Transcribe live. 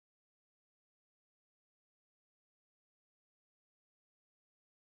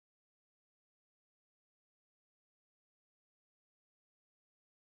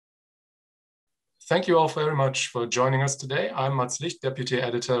Thank you all very much for joining us today. I'm Licht, Deputy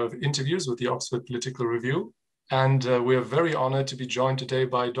Editor of Interviews with the Oxford Political Review. And we are very honored to be joined today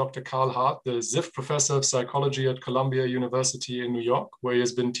by Dr. Karl Hart, the Ziff Professor of Psychology at Columbia University in New York, where he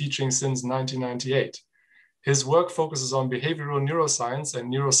has been teaching since 1998. His work focuses on behavioral neuroscience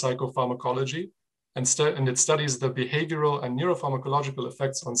and neuropsychopharmacology, and it studies the behavioral and neuropharmacological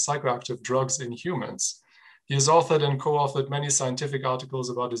effects on psychoactive drugs in humans. He has authored and co-authored many scientific articles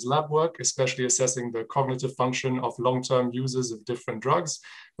about his lab work, especially assessing the cognitive function of long-term users of different drugs,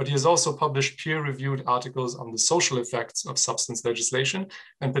 but he has also published peer-reviewed articles on the social effects of substance legislation,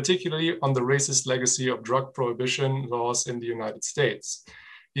 and particularly on the racist legacy of drug prohibition laws in the United States.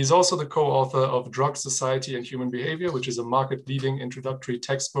 He's also the co-author of Drug Society and Human Behavior, which is a market-leading introductory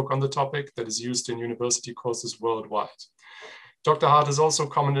textbook on the topic that is used in university courses worldwide. Dr. Hart has also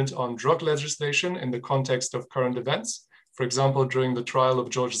commented on drug legislation in the context of current events, for example, during the trial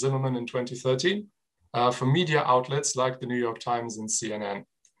of George Zimmerman in 2013, for media outlets like the New York Times and CNN.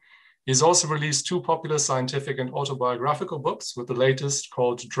 He's also released two popular scientific and autobiographical books, with the latest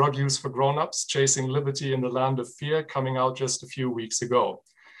called Drug Use for Grown-Ups, Chasing Liberty in the Land of Fear, coming out just a few weeks ago.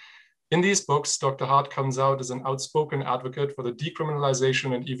 In these books, Dr. Hart comes out as an outspoken advocate for the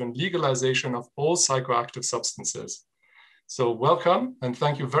decriminalization and even legalization of all psychoactive substances. So welcome, and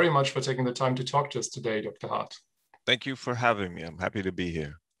thank you very much for taking the time to talk to us today, Dr. Hart. Thank you for having me. I'm happy to be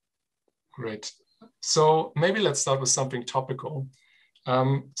here. Great. So maybe let's start with something topical.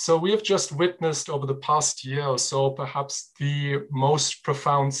 So we have just witnessed over the past year or so, perhaps the most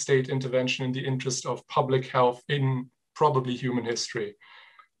profound state intervention in the interest of public health in probably human history.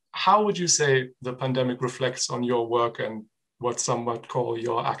 How would you say the pandemic reflects on your work and what some might call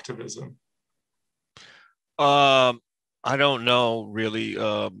your activism? I don't know, really.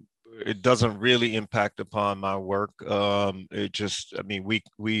 It doesn't really impact upon my work. It just, I mean, we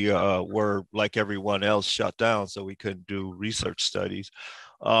were, like everyone else, shut down, so we couldn't do research studies.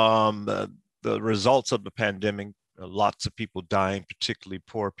 The results of the pandemic, lots of people dying, particularly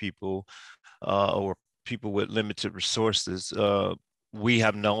poor people or people with limited resources. We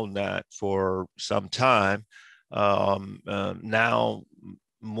have known that for some time. Now,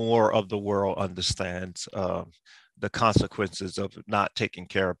 more of the world understands the consequences of not taking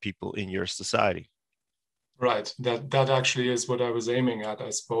care of people in your society. Right, that actually is what I was aiming at, I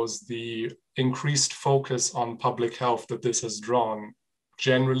suppose, the increased focus on public health that this has drawn.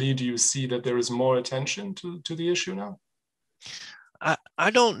 Generally, do you see that there is more attention to the issue now? I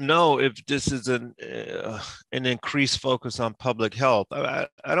don't know if this is an increased focus on public health. I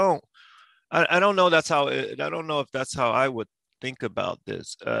don't know that's how I don't know if that's how I would think about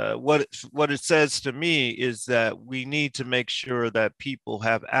this. What it says to me is that we need to make sure that people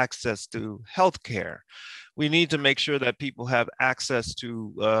have access to healthcare. We need to make sure that people have access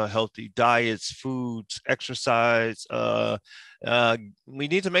to healthy diets, foods, exercise. We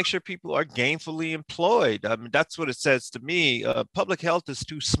need to make sure people are gainfully employed. I mean, that's what it says to me. Public health is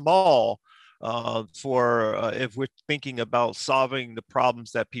too small for if we're thinking about solving the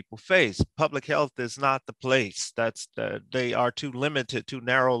problems that people face. Public health is not the place. They are too limited, too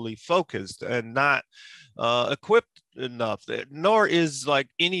narrowly focused, and not equipped enough. Nor is like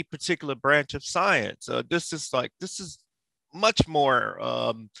any particular branch of science. This is much more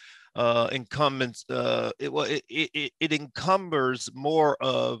incumbents. It encumbers more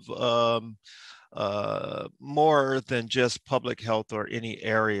of more than just public health or any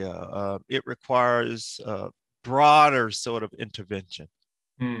area. It requires broader sort of intervention.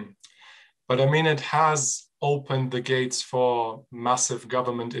 But I mean, it has opened the gates for massive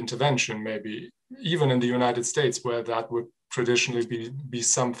government intervention, maybe even in the United States, where that would traditionally be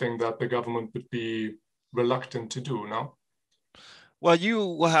something that the government would be reluctant to do, no? Well, you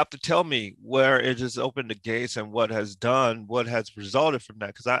will have to tell me where it has opened the gates and what has resulted from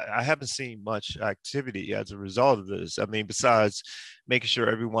that, because I haven't seen much activity as a result of this. I mean, besides making sure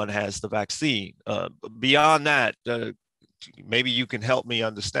everyone has the vaccine. Beyond that, maybe you can help me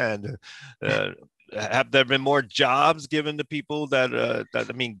understand. Have there been more jobs given to people that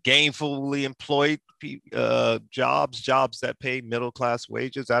I mean, gainfully employed jobs that pay middle-class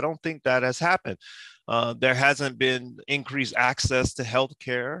wages? I don't think that has happened. There hasn't been increased access to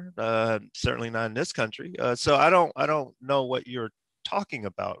healthcare, certainly not in this country. So I don't know what you're talking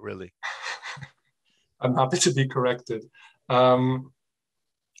about, really. I'm happy to be corrected.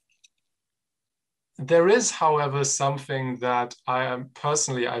 There is, however, something that I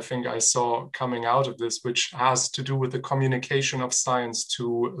think I saw coming out of this, which has to do with the communication of science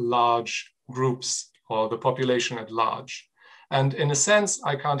to large groups or the population at large. And in a sense,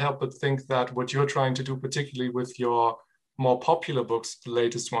 I can't help but think that what you're trying to do, particularly with your more popular books, the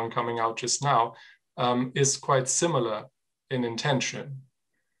latest one coming out just now, is quite similar in intention.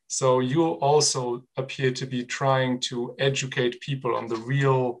 So you also appear to be trying to educate people on the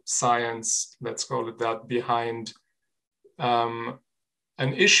real science, let's call it that, behind an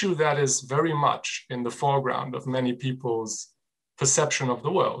issue that is very much in the foreground of many people's perception of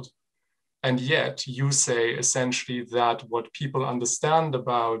the world. And yet you say essentially that what people understand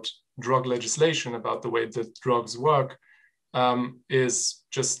about drug legislation, about the way that drugs work, is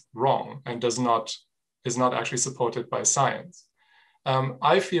just wrong and is not actually supported by science.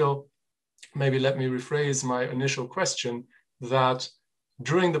 I feel, maybe let me rephrase my initial question, that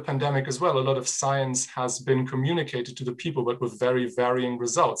during the pandemic as well, a lot of science has been communicated to the people, but with very varying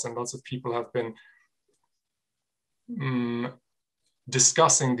results. And lots of people have been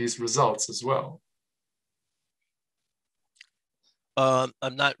discussing these results as well.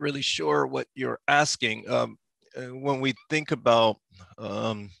 I'm not really sure what you're asking. When we think about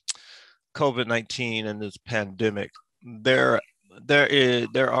COVID-19 and this pandemic, there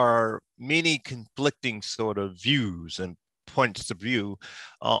are many conflicting sort of views and points of view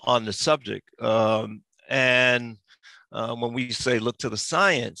on the subject. And when we say look to the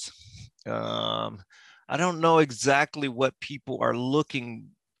science, I don't know exactly what people are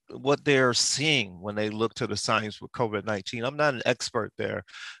what they're seeing when they look to the science with COVID-19. I'm not an expert there.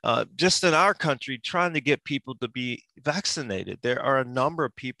 Just in our country, trying to get people to be vaccinated. There are a number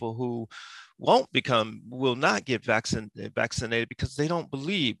of people who will not get vaccinated because they don't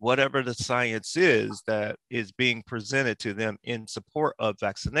believe whatever the science is that is being presented to them in support of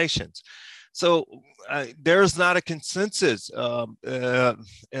vaccinations. So there's not a consensus. I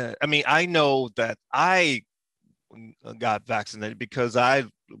mean, I know that I got vaccinated because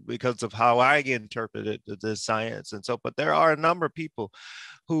of how I interpreted the science and so, but there are a number of people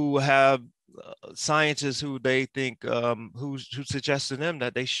who have scientists who they think who suggest to them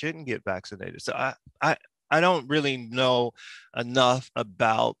that they shouldn't get vaccinated. So I don't really know enough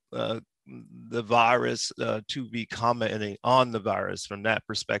about the virus to be commenting on the virus from that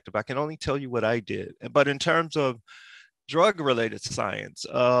perspective. I can only tell you what I did. But in terms of drug-related science,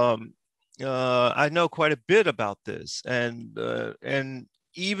 I know quite a bit about this, and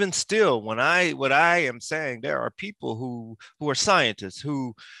even still, what I am saying, there are people who are scientists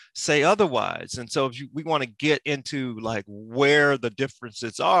who say otherwise. And so if we want to get into like where the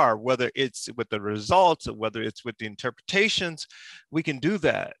differences are, whether it's with the results or whether it's with the interpretations, we can do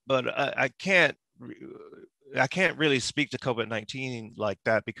that. But I can't really speak to COVID-19 like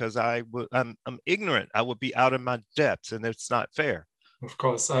that because I'm ignorant. I would be out of my depths, and it's not fair. Of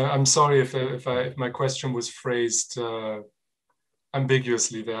course, I'm sorry if my question was phrased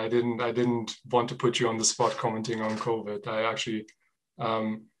ambiguously there. I didn't want to put you on the spot commenting on COVID. I actually,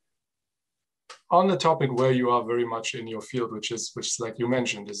 on the topic where you are very much in your field, which is like you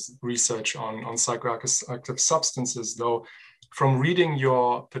mentioned, is research on psychoactive substances. Though, from reading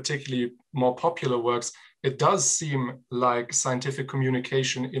your particularly more popular works, it does seem like scientific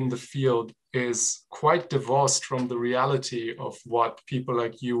communication in the field is quite divorced from the reality of what people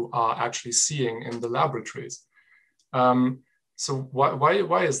like you are actually seeing in the laboratories. So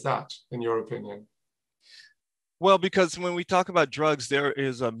why is that, in your opinion? Well, because when we talk about drugs, there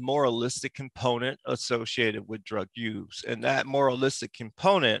is a moralistic component associated with drug use. And that moralistic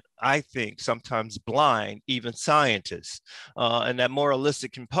component, I think, sometimes blind even scientists. And that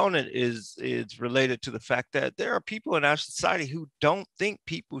moralistic component is related to the fact that there are people in our society who don't think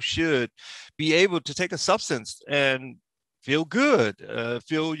people should be able to take a substance and feel good,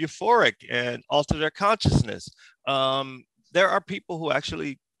 feel euphoric, and alter their consciousness. There are people who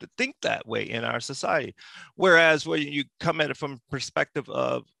actually think that way in our society. Whereas when you come at it from perspective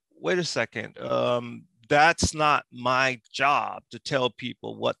of, wait a second, that's not my job to tell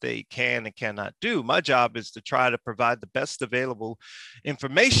people what they can and cannot do. My job is to try to provide the best available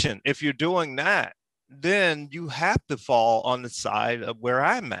information. If you're doing that, then you have to fall on the side of where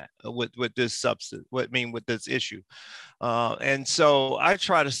I'm at with this substance, with this issue. And so I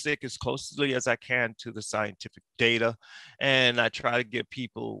try to stick as closely as I can to the scientific data, and I try to give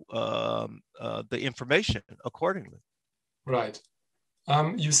people the information accordingly. Right.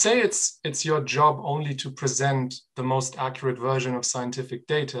 You say it's your job only to present the most accurate version of scientific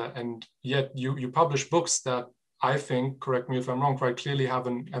data, and yet you publish books that I think, correct me if I'm wrong, quite clearly have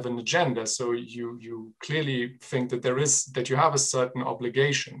an agenda. So you clearly think that you have a certain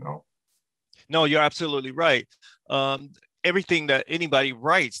obligation, no? No, you're absolutely right. everything that anybody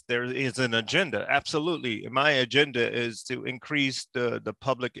writes, there is an agenda. Absolutely. My agenda is to increase the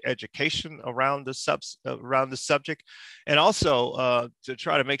public education around the subject, and also to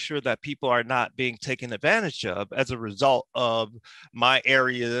try to make sure that people are not being taken advantage of as a result of my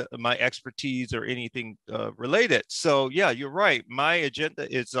area, my expertise, or anything related. So yeah, you're right. My agenda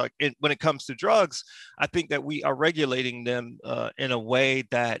is when it comes to drugs, I think that we are regulating them in a way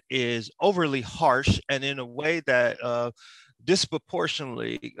that is overly harsh and in a way that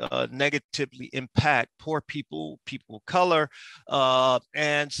disproportionately negatively impact poor people, people of color.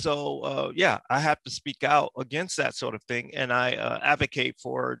 And so, yeah, I have to speak out against that sort of thing. And I advocate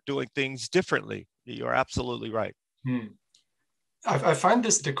for doing things differently. You're absolutely right. Hmm. I find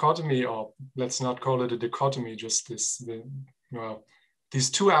this dichotomy, or let's not call it a dichotomy, just well, these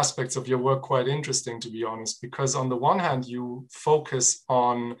two aspects of your work quite interesting, to be honest, because on the one hand, you focus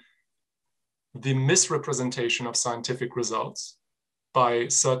on the misrepresentation of scientific results by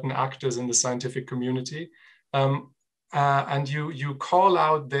certain actors in the scientific community. And you call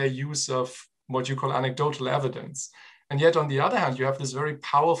out their use of what you call anecdotal evidence. And yet, on the other hand, you have this very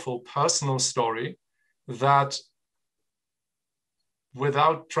powerful personal story that,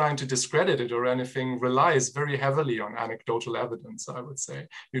 without trying to discredit it or anything, relies very heavily on anecdotal evidence, I would say.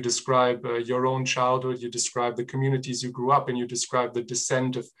 You describe your own childhood, you describe the communities you grew up in, you describe the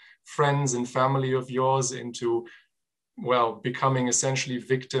descent of friends and family of yours into, well, becoming essentially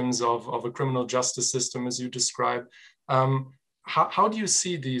victims of a criminal justice system, as you describe. How do you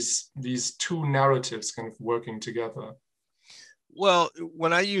see these two narratives kind of working together? Well,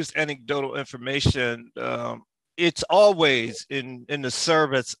 when I use anecdotal information, it's always in the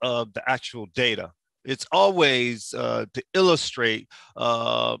service of the actual data. It's always to illustrate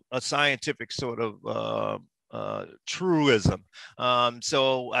a scientific sort of truism.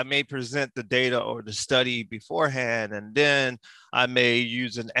 So I may present the data or the study beforehand, and then I may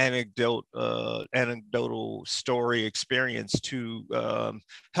use an anecdotal story experience to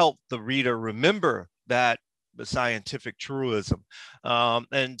help the reader remember that the scientific truism.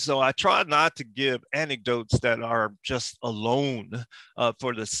 And so I try not to give anecdotes that are just alone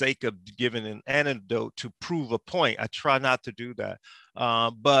for the sake of giving an anecdote to prove a point. I try not to do that.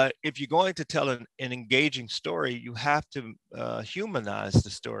 But if you're going to tell an engaging story, you have to humanize the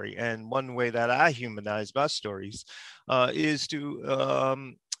story. And one way that I humanize my stories is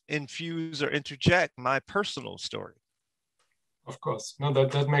to infuse or interject my personal story. Of course. No,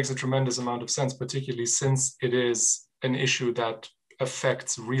 that makes a tremendous amount of sense, particularly since it is an issue that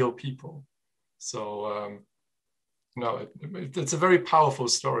affects real people. So, no, it's a very powerful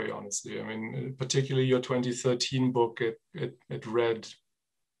story, honestly. I mean, particularly your 2013 book, it read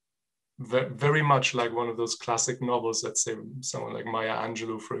very much like one of those classic novels, let's say someone like Maya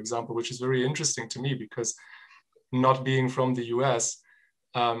Angelou, for example, which is very interesting to me because, not being from the US,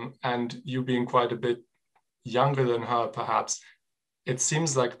 and you being quite a bit younger than her, perhaps, it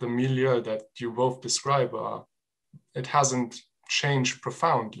seems like the milieu that you both describe, it hasn't changed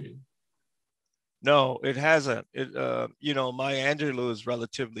profoundly. No, it hasn't. Maya Angelou is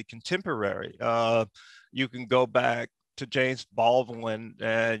relatively contemporary. You can go back to James Baldwin,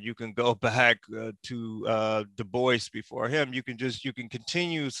 and you can go back to Du Bois before him. You can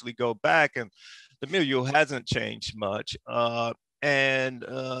continuously go back, and the milieu hasn't changed much. And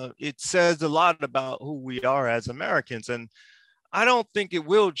it says a lot about who we are as Americans. And I don't think it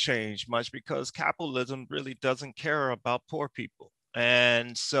will change much because capitalism really doesn't care about poor people.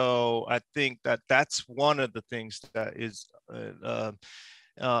 And so I think that that's one of the things that is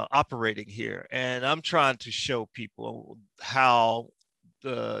operating here. And I'm trying to show people how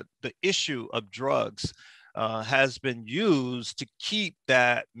the issue of drugs has been used to keep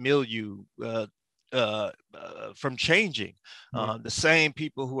that milieu from changing. The same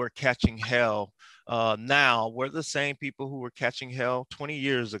people who are catching hell now were the same people who were catching hell 20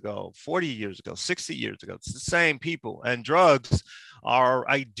 years ago, 40 years ago, 60 years ago. It's the same people. And drugs are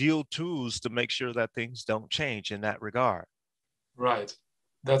ideal tools to make sure that things don't change in that regard. Right.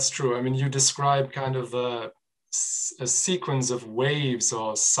 That's true. I mean, you describe kind of a sequence of waves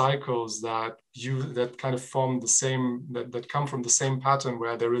or cycles that kind of form the same, that come from the same pattern,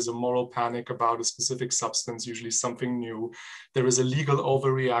 where there is a moral panic about a specific substance, usually something new. There is a legal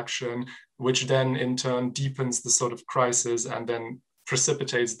overreaction, which then in turn deepens the sort of crisis and then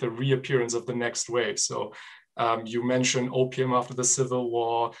precipitates the reappearance of the next wave. So you mentioned opium after the Civil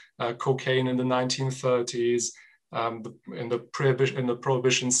War, cocaine in the 1930s, in the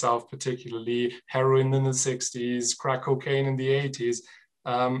Prohibition South, particularly heroin in the 60s, crack cocaine in the 80s.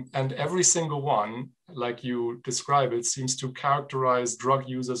 And every single one, like you describe it, seems to characterize drug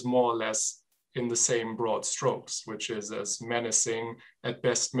users more or less in the same broad strokes, which is as menacing, at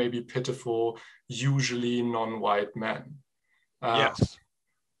best maybe pitiful, usually non-white men. Yes.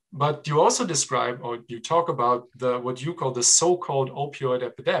 But you also describe, or you talk about what you call the so-called opioid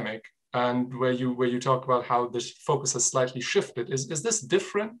epidemic, and where you talk about how this focus has slightly shifted. Is this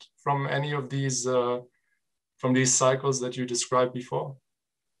different from any of these from these cycles that you described before?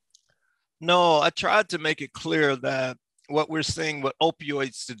 No, I tried to make it clear that what we're seeing with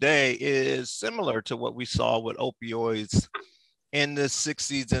opioids today is similar to what we saw with opioids in the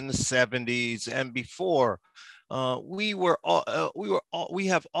 60s and the 70s and before. We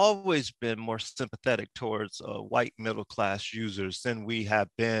have always been more sympathetic towards white middle class users than we have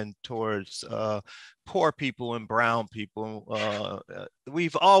been towards poor people and brown people.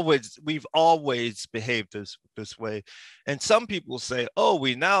 We've always behaved this way, and some people say, "Oh,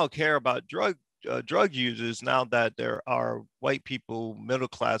 we now care about drug users now that there are white people, middle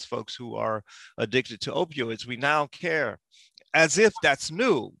class folks who are addicted to opioids. We now care." As if that's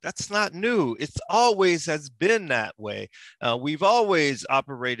new. That's not new. It's always has been that way. We've always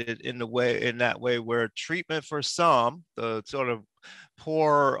operated in that way where treatment for some, the sort of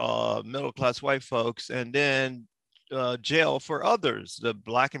poor middle class white folks, and then jail for others, the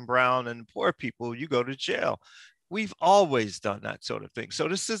black and brown and poor people. You go to jail. We've always done that sort of thing. So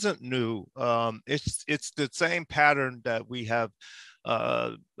this isn't new. It's the same pattern that we have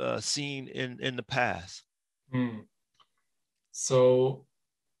seen in the past. Hmm. So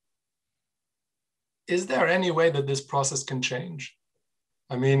is there any way that this process can change?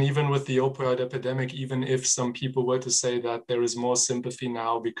 I mean, even with the opioid epidemic, even if some people were to say that there is more sympathy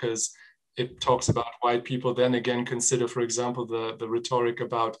now because it talks about white people, then again, consider, for example, the rhetoric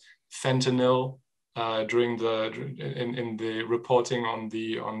about fentanyl during in the reporting on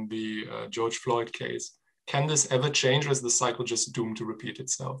the George Floyd case. Can this ever change, or is the cycle just doomed to repeat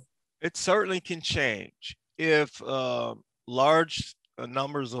itself? It certainly can change if large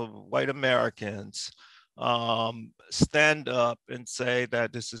numbers of white Americans stand up and say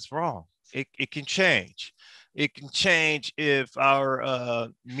that this is wrong. It can change. It can change if our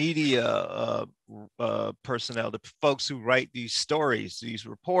media personnel, the folks who write these stories, these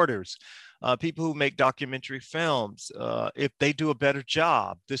reporters, people who make documentary films, if they do a better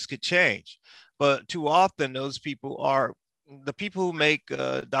job, this could change. But too often, those people are the people who make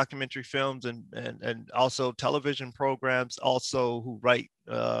documentary films and also television programs, also who write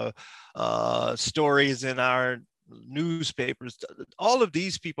stories in our newspapers. All of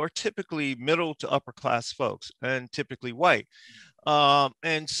these people are typically middle to upper class folks and typically white.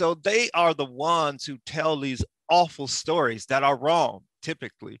 And so they are the ones who tell these awful stories that are wrong,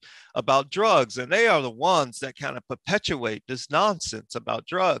 typically, about drugs. And they are the ones that kind of perpetuate this nonsense about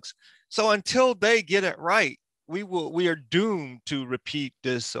drugs. So until they get it right, we are doomed to repeat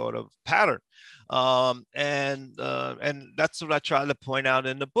this sort of pattern. And that's what I try to point out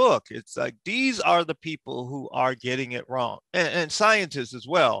in the book. It's like these are the people who are getting it wrong, and scientists as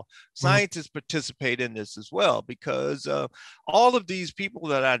well. Scientists participate in this as well, because all of these people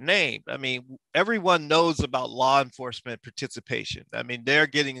that I named, I mean, everyone knows about law enforcement participation. I mean, they're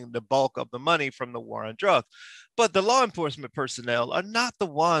getting the bulk of the money from the war on drugs. But the law enforcement personnel are not the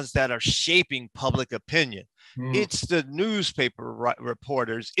ones that are shaping public opinion. It's the newspaper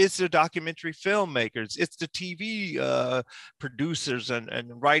reporters, it's the documentary filmmakers, it's the TV producers and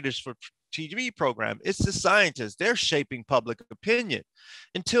writers for TV program. It's the scientists. They're shaping public opinion.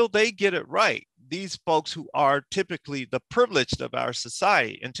 Until they get it right, these folks who are typically the privileged of our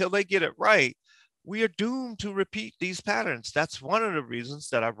society, until they get it right, we are doomed to repeat these patterns. That's one of the reasons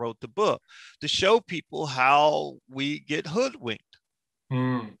that I wrote the book, to show people how we get hoodwinked.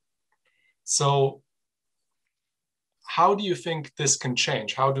 So how do you think this can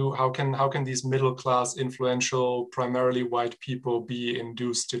change? How can these middle class, influential, primarily white people be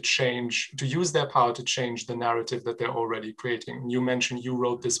induced to change, to use their power to change the narrative that they're already creating? You mentioned you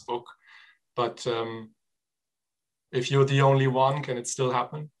wrote this book, but if you're the only one, can it still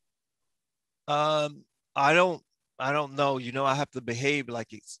happen? I don't know. You know, I have to behave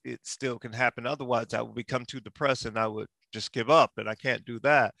like it still can happen. Otherwise, I would become too depressed and I would just give up, and I can't do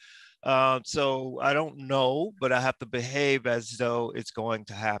that. So I don't know, but I have to behave as though it's going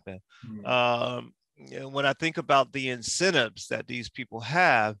to happen. When I think about the incentives that these people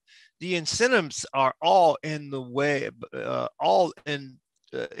have, the incentives are all in the way, all in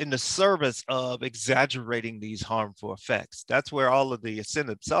the service of exaggerating these harmful effects. That's where all of the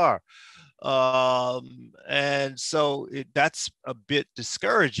incentives are. And so that's a bit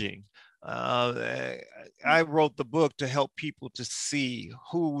discouraging. I wrote the book to help people to see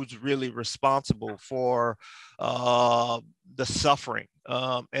who's really responsible for the suffering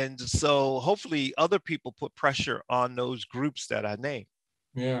And so hopefully other people put pressure on those groups that I name.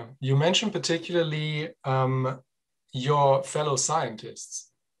 Yeah, you mentioned particularly your fellow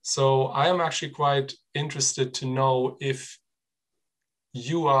scientists. So I am actually quite interested to know if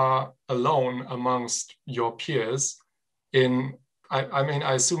you are alone amongst your peers in, I mean,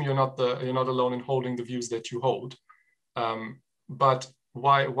 I assume you're not alone in holding the views that you hold, but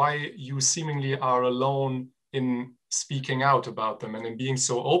why you seemingly are alone in speaking out about them and in being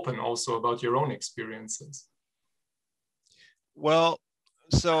so open also about your own experiences? Well,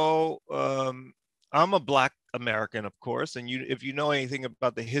 so I'm a Black American, of course, and if you know anything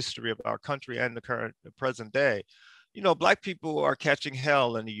about the history of our country and the present day, you know, Black people are catching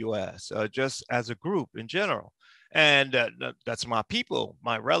hell in the U.S. Just as a group in general, and that's my people,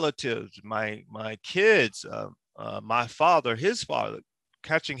 my relatives, my kids, my father, his father,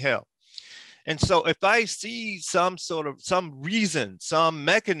 catching hell. And so if I see some reason, some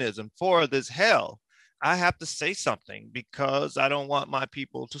mechanism for this hell, I have to say something because I don't want my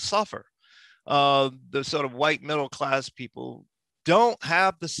people to suffer. The sort of white middle class people don't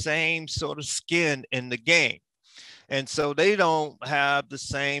have the same sort of skin in the game. And so they don't have the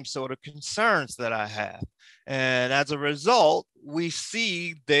same sort of concerns that I have. And as a result, we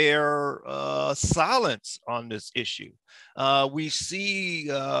see their silence on this issue. We see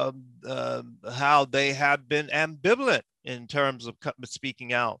how they have been ambivalent in terms of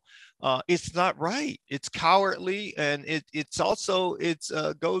speaking out. It's not right. It's cowardly, and it's also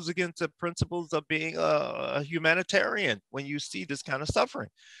goes against the principles of being a humanitarian when you see this kind of suffering.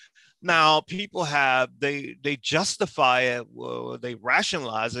 Now, people they justify it, they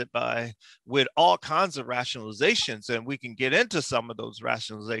rationalize it with all kinds of rationalizations, and we can get into some of those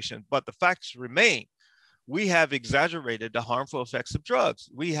rationalizations. But the facts remain: we have exaggerated the harmful effects of drugs.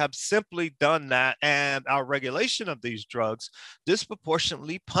 We have simply done that, and our regulation of these drugs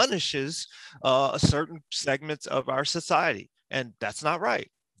disproportionately punishes certain segments of our society, and that's not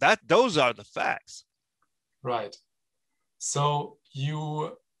right. Those are the facts. Right. So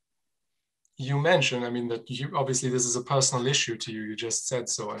you mentioned, I mean, that you obviously this is a personal issue to you. You just said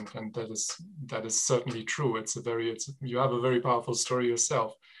so, and that is certainly true. You have a very powerful story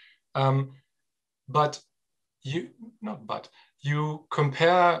yourself. But you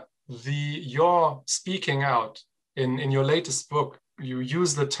compare your speaking out in your latest book. You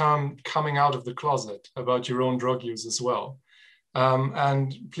use the term coming out of the closet about your own drug use as well.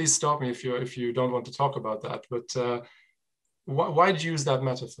 And please stop me if you don't want to talk about that. But why did you use that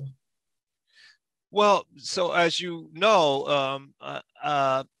metaphor? Well, so as you know,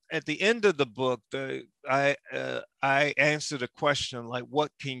 at the end of the book, I answered a question like, "What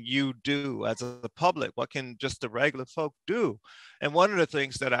can you do as a public? What can just the regular folk do?" And one of the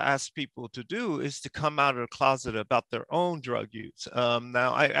things that I ask people to do is to come out of the closet about their own drug use.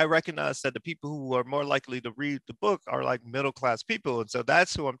 Now, I recognize that the people who are more likely to read the book are like middle class people, and so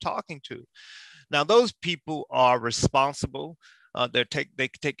that's who I'm talking to. Now, those people are responsible. They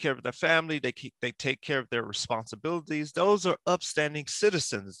take care of their family. They take care of their responsibilities. Those are upstanding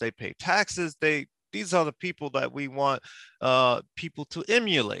citizens. They pay taxes. These are the people that we want people to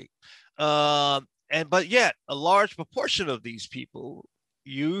emulate. But yet, a large proportion of these people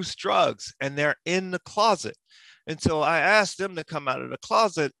use drugs, and they're in the closet. And so I asked them to come out of the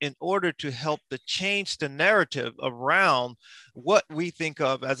closet in order to help to change the narrative around what we think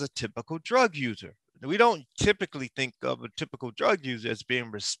of as a typical drug user. We don't typically think of a typical drug user as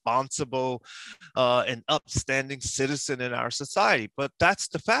being responsible, an upstanding citizen in our society, but that's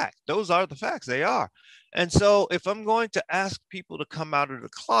the fact. Those are the facts. They are. And so if I'm going to ask people to come out of the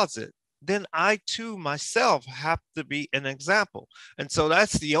closet, then I too myself have to be an example. And so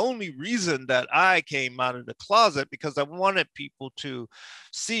that's the only reason that I came out of the closet, because I wanted people to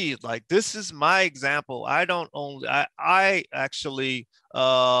see, like, this is my example. I actually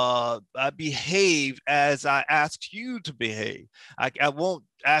I behave as I ask you to behave. I won't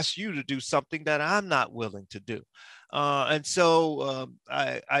ask you to do something that I'm not willing to do. And so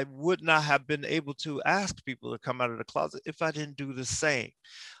I would not have been able to ask people to come out of the closet if I didn't do the same.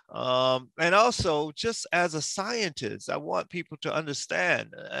 And also, just as a scientist, I want people to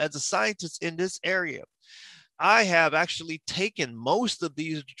understand, as a scientist in this area, I have actually taken most of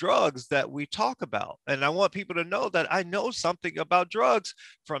these drugs that we talk about. And I want people to know that I know something about drugs,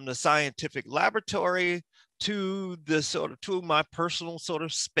 from the scientific laboratory to to my personal sort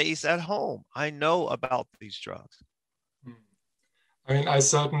of space at home. I know about these drugs. I mean, I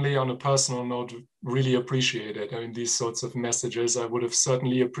certainly, on a personal note, really appreciate it. I mean, these sorts of messages, I would have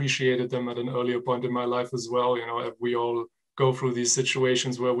certainly appreciated them at an earlier point in my life as well. You know, we all go through these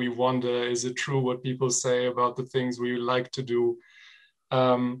situations where we wonder, is it true what people say about the things we like to do?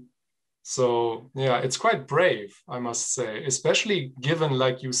 So yeah, it's quite brave, I must say, especially given,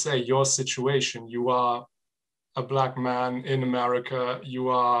 like you say, your situation. You are a Black man in America. You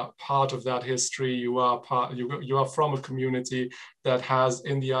are part of that history. You are from a community that has,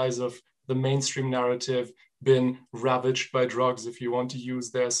 in the eyes of the mainstream narrative, been ravaged by drugs, if you want to use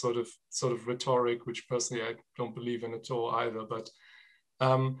their sort of rhetoric, which personally I don't believe in at all either. But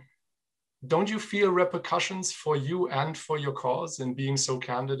don't you feel repercussions for you and for your cause in being so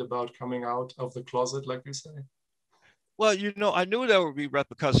candid about coming out of the closet, like you say? Well, I knew there would be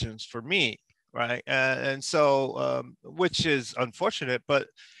repercussions for me, right? And so, which is unfortunate, but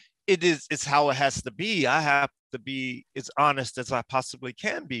it's how it has to be. I have to be as honest as I possibly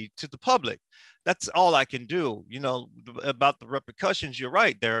can be to the public. That's all I can do. About the repercussions, you're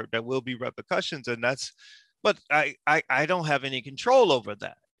right. There will be repercussions, but I don't have any control over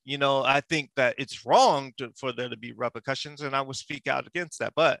that. I think that it's wrong for there to be repercussions, and I will speak out against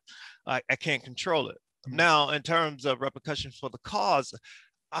that, but I can't control it. Now, in terms of repercussions for the cause,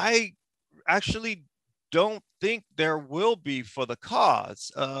 I actually don't think there will be for the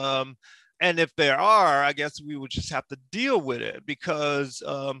cause. And if there are, I guess we would just have to deal with it, because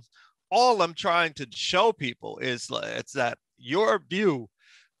all I'm trying to show people is it's that your view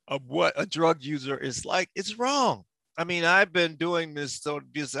of what a drug user is like is wrong. I mean, I've been doing this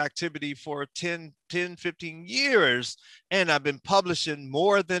activity for 15 years, and I've been publishing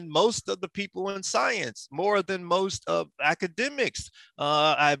more than most of the people in science, more than most of academics.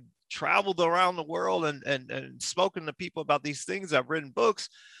 I've traveled around the world and spoken to people about these things. I've written books.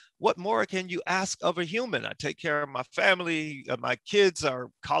 What more can you ask of a human? I take care of my family. My kids are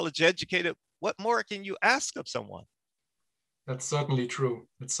college educated. What more can you ask of someone? That's certainly true.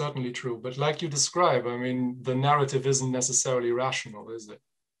 It's certainly true. But like you describe, I mean, the narrative isn't necessarily rational, is it?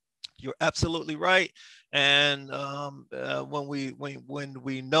 You're absolutely right. And when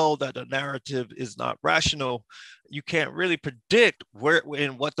we know that a narrative is not rational, you can't really predict where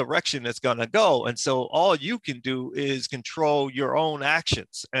in what direction it's going to go. And so all you can do is control your own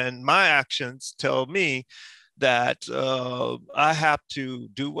actions. And my actions tell me that I have to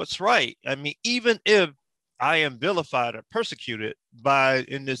do what's right. I mean, even if I am vilified or persecuted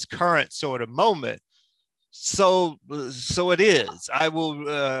in this current sort of moment, so it is.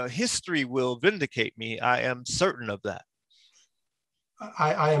 History will vindicate me. I am certain of that.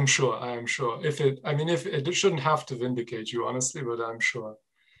 I am sure. I am sure. If it shouldn't have to vindicate you, honestly, but I'm sure.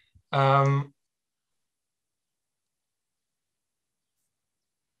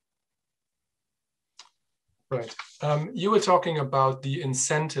 Right. You were talking about the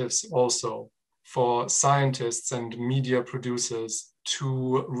incentives also for scientists and media producers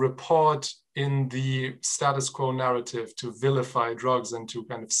to report in the status quo narrative, to vilify drugs and to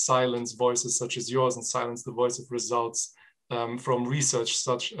kind of silence voices such as yours and silence the voice of results from research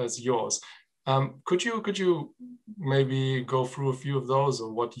such as yours. Could you maybe go through a few of those,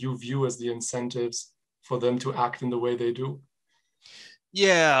 or what you view as the incentives for them to act in the way they do?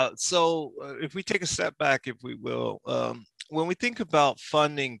 Yeah, so if we take a step back, if we will, when we think about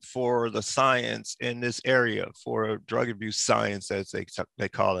funding for the science in this area, for drug abuse science, as they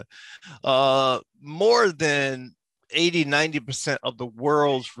call it, more than 80–90% of the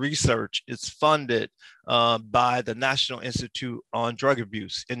world's research is funded by the National Institute on Drug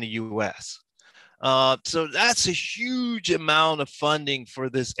Abuse in the US. So that's a huge amount of funding for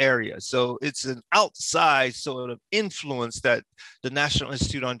this area. So it's an outside sort of influence that the National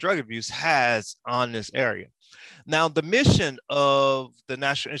Institute on Drug Abuse has on this area. Now, the mission of the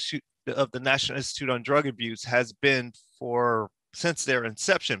National Institute on Drug Abuse has been since their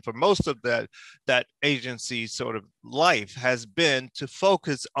inception, for most of that agency's sort of life, has been to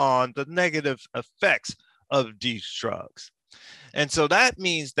focus on the negative effects of these drugs. And so that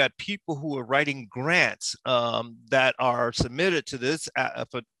means that people who are writing grants that are submitted to this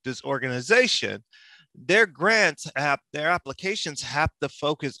for this organization, their applications have to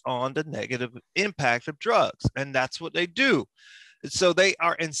focus on the negative impact of drugs, and that's what they do. So they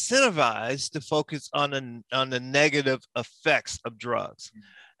are incentivized to focus on the negative effects of drugs.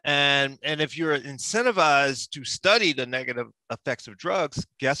 And if you're incentivized to study the negative effects of drugs,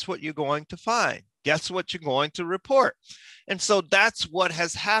 guess what you're going to find? Guess what you're going to report? And so that's what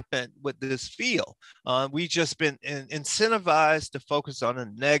has happened with this field. We've just been incentivized to focus on the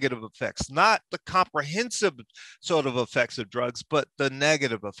negative effects, not the comprehensive sort of effects of drugs, but the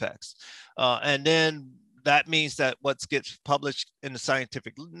negative effects. And then that means that what gets published in the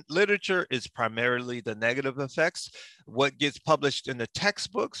scientific literature is primarily the negative effects. What gets published in the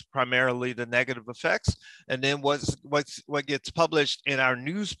textbooks, primarily the negative effects. And then what gets published in our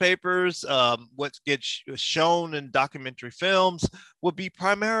newspapers, what gets shown in documentary films will be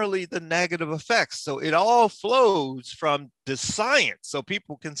primarily the negative effects. So it all flows from the science. So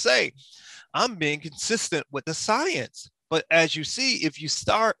people can say, I'm being consistent with the science. But as you see, if you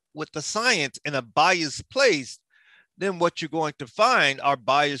start with the science in a biased place, then what you're going to find are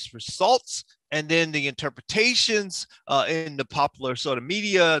biased results. And then the interpretations in the popular sort of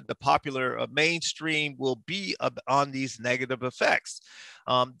media, the popular mainstream will be on these negative effects.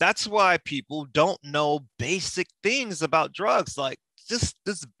 That's why people don't know basic things about drugs, like just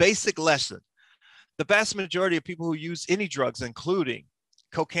this basic lesson. The vast majority of people who use any drugs, including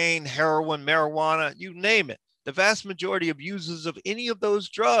cocaine, heroin, marijuana, you name it, the vast majority of users of any of those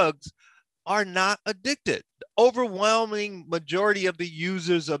drugs are not addicted. The overwhelming majority of the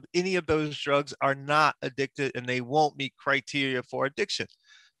users of any of those drugs are not addicted, and they won't meet criteria for addiction.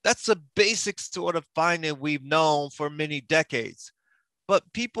 That's a basic sort of finding we've known for many decades. But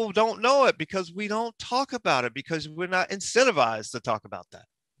people don't know it because we don't talk about it, because we're not incentivized to talk about that.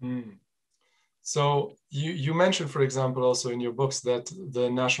 Mm. So you mentioned, for example, also in your books that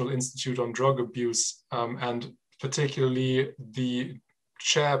the National Institute on Drug Abuse and particularly the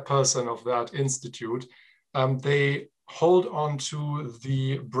chairperson of that institute, they hold on to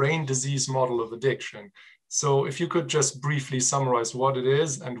the brain disease model of addiction. So if you could just briefly summarize what it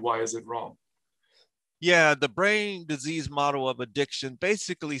is and why is it wrong? Yeah, the brain disease model of addiction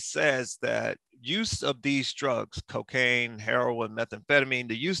basically says that use of these drugs, cocaine, heroin, methamphetamine,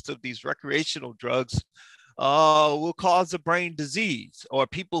 the use of these recreational drugs will cause a brain disease, or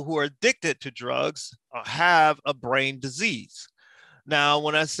people who are addicted to drugs have a brain disease. Now,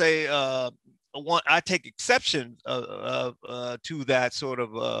 when I say I take exception to that sort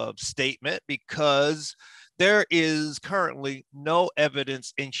of statement, because there is currently no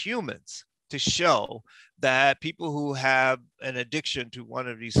evidence in humans to show that people who have an addiction to one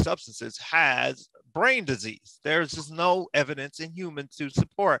of these substances has brain disease. There's just no evidence in humans to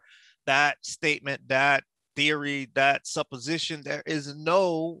support that statement, that theory, that supposition. There is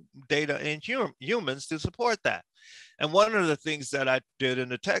no data in humans to support that. And one of the things that I did in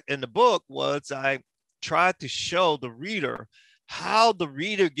the book was I tried to show the reader how the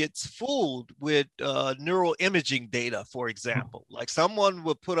reader gets fooled with neuroimaging data, for example. Like someone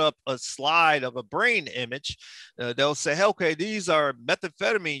will put up a slide of a brain image. They'll say, hey, okay, these are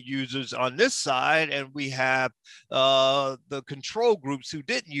methamphetamine users on this side, and we have the control groups who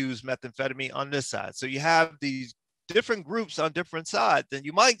didn't use methamphetamine on this side. So you have these different groups on different sides, and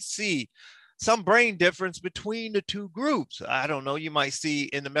you might see some brain difference between the two groups. I don't know, you might see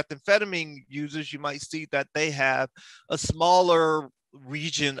in the methamphetamine users, you might see that they have a smaller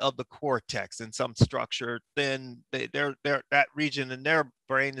region of the cortex in some structure, then that region in their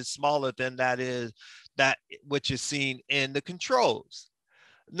brain is smaller than that which is seen in the controls.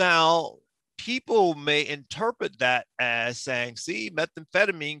 Now, people may interpret that as saying, see,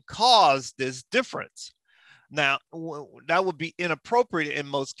 methamphetamine caused this difference. Now, that would be inappropriate in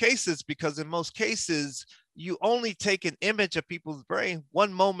most cases, because in most cases, you only take an image of people's brain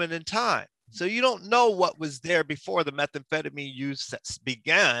one moment in time. So you don't know what was there before the methamphetamine use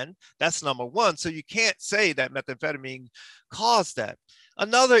began. That's number one. So you can't say that methamphetamine caused that.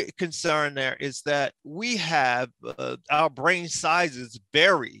 Another concern there is that we have our brain sizes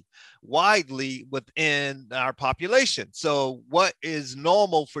vary widely within our population. So what is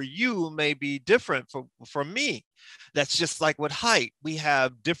normal for you may be different for me. That's just like with height. We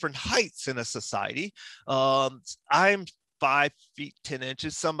have different heights in a society. I'm 5 feet 10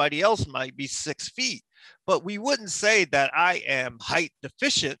 inches. Somebody else might be 6 feet. But we wouldn't say that I am height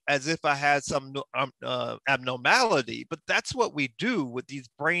deficient as if I had some abnormality. But that's what we do with these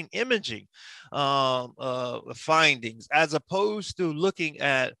brain imaging findings, as opposed to looking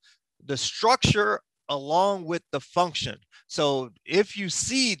at the structure along with the function. So if you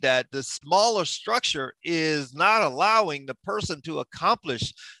see that the smaller structure is not allowing the person to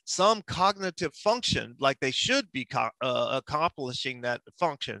accomplish some cognitive function like they should be accomplishing that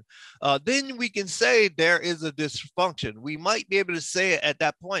function, then we can say there is a dysfunction. We might be able to say it at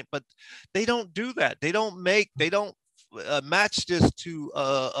that point, but they don't do that. They don't match this to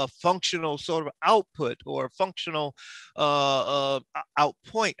a functional sort of output, or functional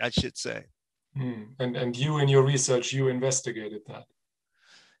outpoint, I should say. And you, in your research, you investigated that.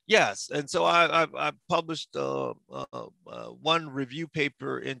 Yes, and so I published one review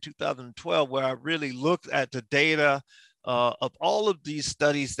paper in 2012 where I really looked at the data of all of these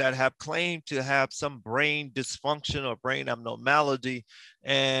studies that have claimed to have some brain dysfunction or brain abnormality.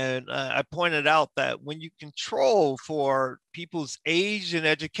 And I pointed out that when you control for people's age and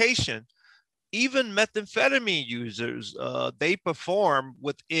education, even methamphetamine users, they perform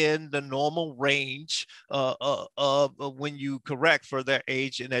within the normal range of when you correct for their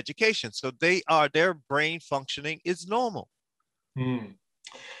age and education. So their brain functioning is normal. Hmm.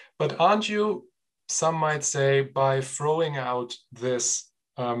 But aren't you, some might say, by throwing out this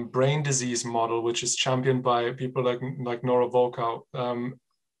brain disease model, which is championed by people like Nora Volkow,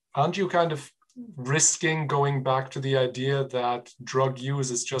 aren't you kind of risking going back to the idea that drug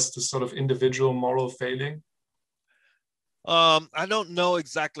use is just a sort of individual moral failing? I don't know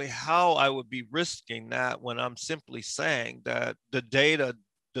exactly how I would be risking that when I'm simply saying that the data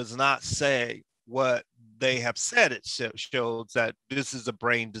does not say what they have said. It shows that this is a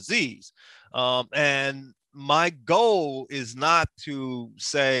brain disease. And my goal is not to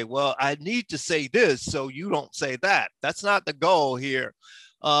say, well, I need to say this so you don't say that. That's not the goal here.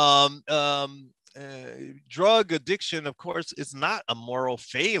 Um, um, Drug addiction, of course, is not a moral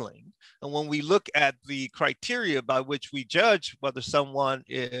failing. And when we look at the criteria by which we judge whether someone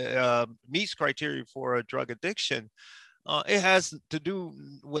meets criteria for a drug addiction, it has to do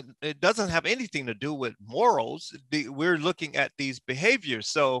with, it doesn't have anything to do with morals. We're looking at these behaviors.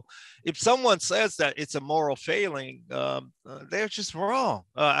 So if someone says that it's a moral failing, they're just wrong.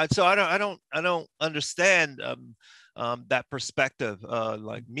 So I don't understand that perspective,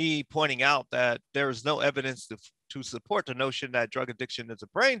 like me pointing out that there is no evidence to support the notion that drug addiction is a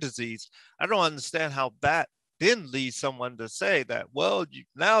brain disease. I don't understand how that then leads someone to say that, well,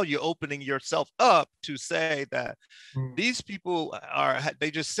 now you're opening yourself up to say that these people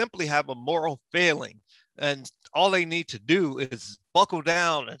they just simply have a moral failing, and all they need to do is buckle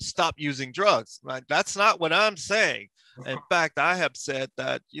down and stop using drugs. Like, that's not what I'm saying. In fact, I have said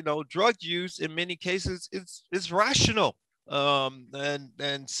that, drug use in many cases is rational.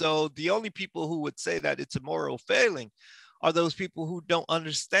 And so the only people who would say that it's a moral failing are those people who don't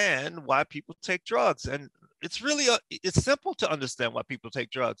understand why people take drugs. And it's simple to understand why people take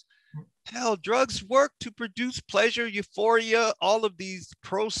drugs. Hell, drugs work to produce pleasure, euphoria, all of these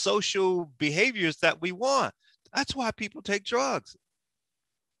pro-social behaviors that we want. That's why people take drugs.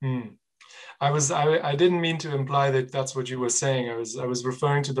 Hmm. I didn't mean to imply that that's what you were saying. I was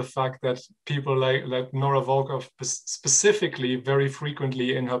referring to the fact that people like Nora Volkow specifically, very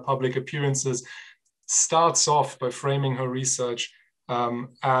frequently in her public appearances, starts off by framing her research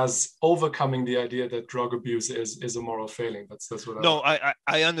as overcoming the idea that drug abuse is a moral failing. That's what No,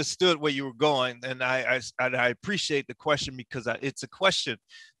 I understood where you were going, and I appreciate the question, because it's a question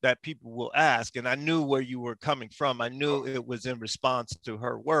that people will ask, and I knew where you were coming from. I knew it was in response to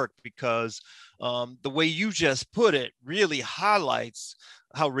her work, because the way you just put it really highlights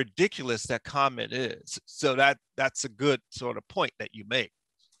how ridiculous that comment is. So that's a good sort of point that you make.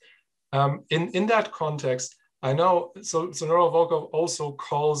 In that context, I know, so Nora Volkow also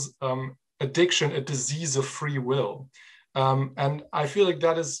calls addiction a disease of free will. And I feel like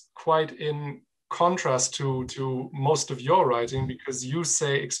that is quite in contrast to most of your writing, because you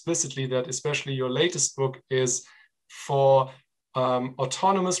say explicitly that especially your latest book is for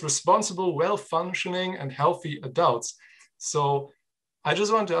autonomous, responsible, well-functioning, and healthy adults. So I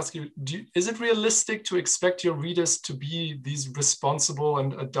just wanted to ask you, is it realistic to expect your readers to be these responsible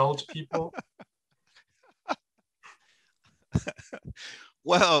and adult people?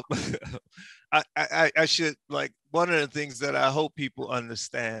 Well, I should, like, one of the things that I hope people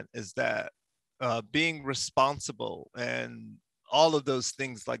understand is that being responsible and all of those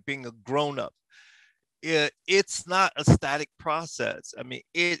things, like being a grown-up, it's not a static process. I mean,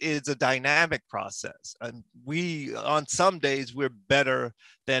 it is a dynamic process. And on some days, we're better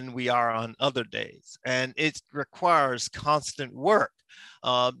than we are on other days. And it requires constant work.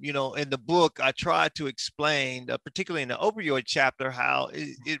 In the book, I try to explain, particularly in the opioid chapter, how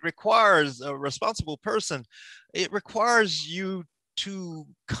it requires a responsible person. It requires you to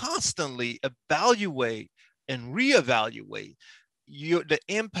constantly evaluate and reevaluate the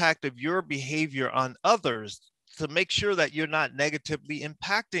impact of your behavior on others, to make sure that you're not negatively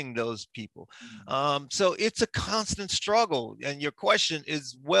impacting those people. So it's a constant struggle, and your question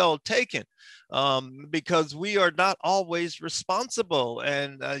is well taken, because we are not always responsible,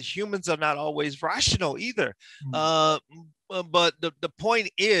 and humans are not always rational either. But the point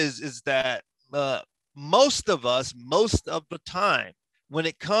is that most of us, most of the time, when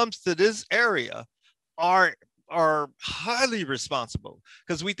it comes to this area, are are highly responsible,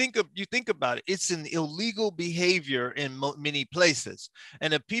 because you think about it, it's an illegal behavior in many places,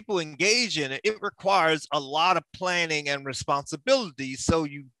 and if people engage in it, it requires a lot of planning and responsibility so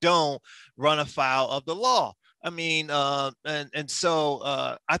you don't run afoul of the law. I mean, so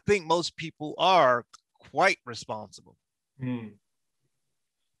I think most people are quite responsible. Mm.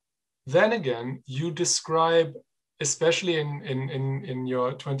 Then again, you describe, especially in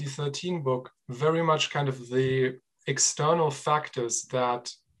your 2013 book, very much kind of the external factors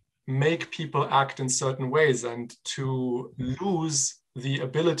that make people act in certain ways and to lose the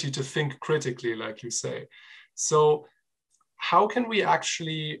ability to think critically, like you say. So how can we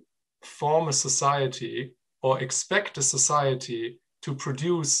actually form a society or expect a society to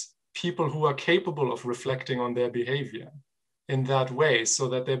produce people who are capable of reflecting on their behavior in that way so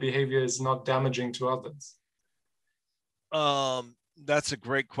that their behavior is not damaging to others? That's a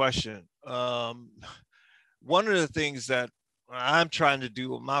great question. One of the things that I'm trying to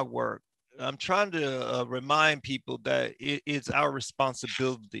do with my work, I'm trying to remind people that it's our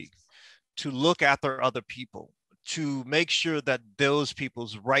responsibility to look after other people, to make sure that those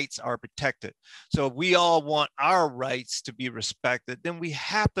people's rights are protected. So if we all want our rights to be respected, then we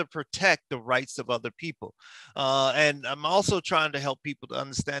have to protect the rights of other people. And I'm also trying to help people to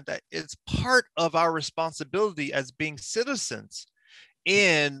understand that it's part of our responsibility as being citizens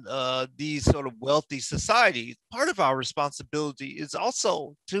in these sort of wealthy societies. Part of our responsibility is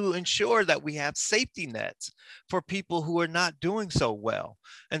also to ensure that we have safety nets for people who are not doing so well,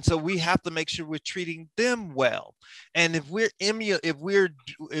 and so we have to make sure we're treating them well. And if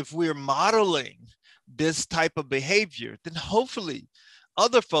we're modeling this type of behavior, then hopefully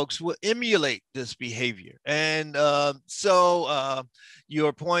other folks will emulate this behavior. And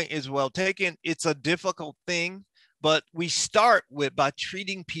your point is well taken. It's a difficult thing, but we start by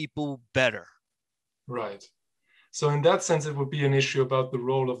treating people better. Right. So in that sense, it would be an issue about the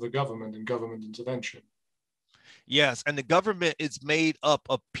role of the government and government intervention. Yes, and the government is made up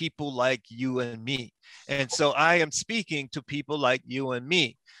of people like you and me. And so I am speaking to people like you and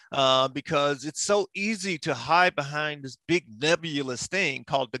me because it's so easy to hide behind this big nebulous thing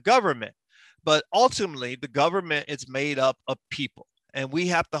called the government. But ultimately, the government is made up of people, and we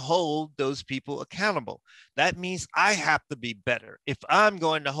have to hold those people accountable. That means I have to be better. If I'm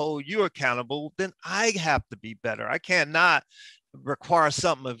going to hold you accountable, then I have to be better. I cannot require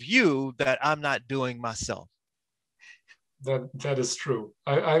something of you that I'm not doing myself. That is true.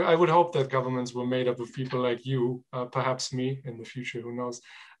 I would hope that governments were made up of people like you, perhaps me in the future, who knows.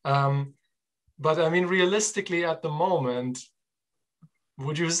 But I mean, realistically, at the moment,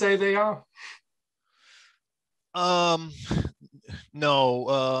 would you say they are?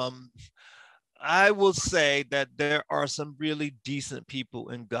 No. I will say that there are some really decent people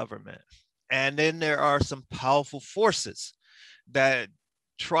in government, and then there are some powerful forces that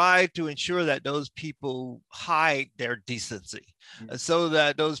try to ensure that those people hide their decency, so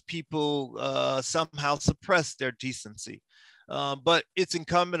that those people somehow suppress their decency. But it's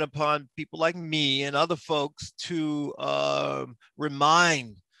incumbent upon people like me and other folks to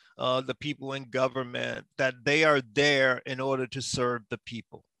remind the people in government that they are there in order to serve the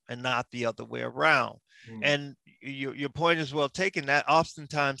people and not the other way around. And your point is well taken. That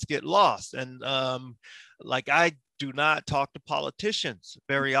oftentimes get lost. And like I do not talk to politicians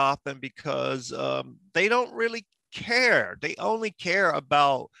very often because they don't really care. They only care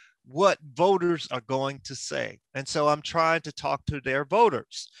about what voters are going to say. And so I'm trying to talk to their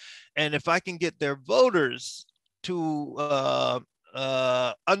voters. And if I can get their voters to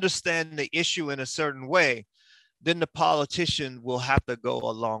understand the issue in a certain way, then the politician will have to go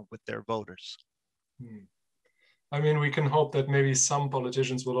along with their voters. I mean, we can hope that maybe some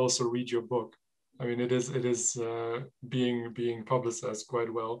politicians will also read your book. I mean, it is being publicized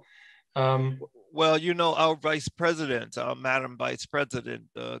quite well. Well, you know, our vice president, Madam Vice President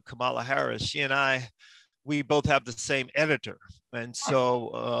Kamala Harris, she and I, we both have the same editor, and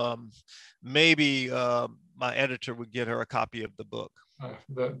so maybe my editor would get her a copy of the book.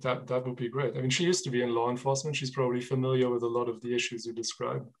 That would be great. I mean, she used to be in law enforcement. She's probably familiar with a lot of the issues you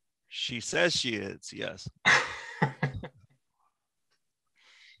describe. She says she is, yes.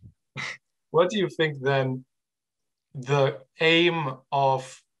 What do you think then the aim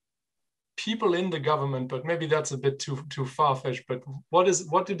of people in the government, but maybe that's a bit too far-fetched, but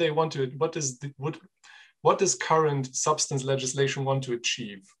what do they want to, what does current substance legislation want to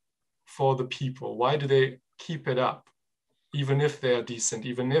achieve for the people? Why do they keep it up? Even if they are decent,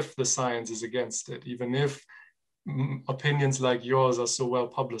 even if the science is against it, even if opinions like yours are so well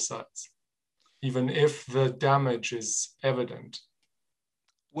publicized, even if the damage is evident?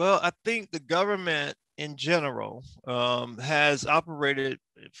 Well, I think the government in general has operated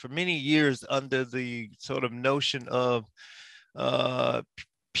for many years under the sort of notion of uh,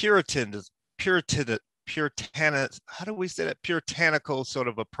 Puritanism, how do we say that? Puritanical sort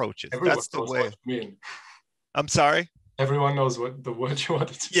of approaches. Everyone That's the knows what way. you mean. I'm sorry. Everyone knows what the word you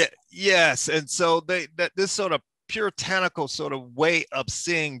wanted to Yeah. say. Yes. And so that this sort of puritanical sort of way of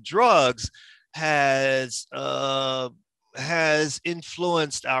seeing drugs has has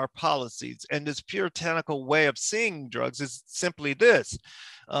influenced our policies. And this puritanical way of seeing drugs is simply this: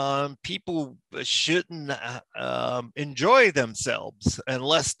 people shouldn't enjoy themselves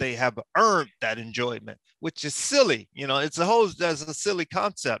unless they have earned that enjoyment, which is silly. You know, that's a silly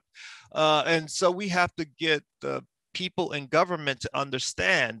concept. And so we have to get the people in government to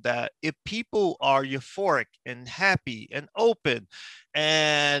understand that if people are euphoric and happy and open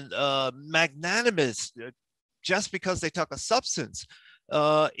and magnanimous just because they took a substance,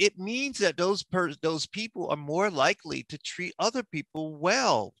 it means that those people are more likely to treat other people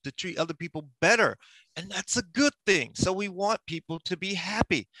well, to treat other people better, and that's a good thing. So we want people to be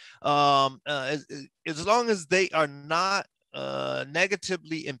happy, as long as they are not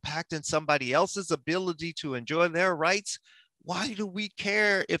negatively impacting somebody else's ability to enjoy their rights. Why do we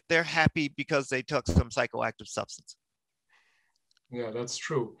care if they're happy because they took some psychoactive substance? Yeah, that's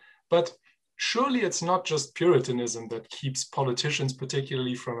true. But surely it's not just Puritanism that keeps politicians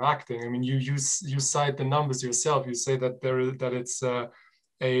particularly from acting. I mean, you cite the numbers yourself. You say that it's a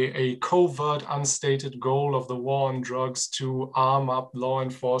covert, unstated goal of the war on drugs to arm up law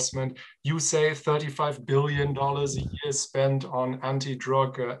enforcement. You say $35 billion a year spent on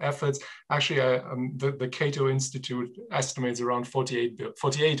anti-drug efforts. Actually, the Cato Institute estimates around 48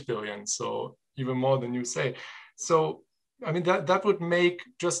 billion, so even more than you say. So I mean, that would make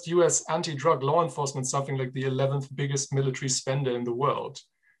just US anti-drug law enforcement something like the 11th biggest military spender in the world.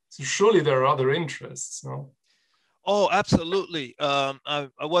 So surely there are other interests, no? Oh, absolutely. I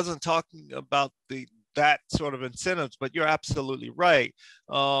wasn't talking about that sort of incentives, but you're absolutely right.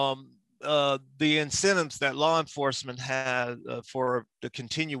 The incentives that law enforcement has for the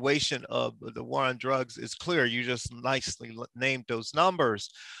continuation of the war on drugs is clear. You just nicely named those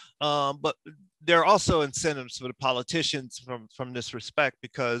numbers. But there are also incentives for the politicians from this respect,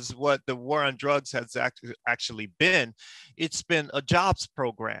 because what the war on drugs has actually been, it's been a jobs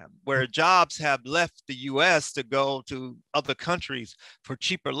program where jobs have left the US to go to other countries for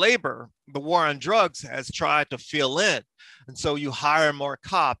cheaper labor. The war on drugs has tried to fill in. And so you hire more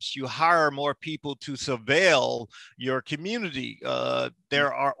cops, you hire more people to surveil your community.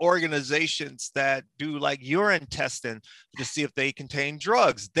 There are organizations that do like urine testing to see if they contain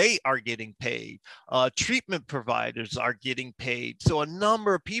drugs. They are getting paid. Treatment providers are getting paid. So a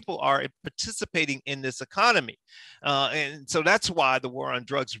number of people are participating in this economy. And so that's why the war on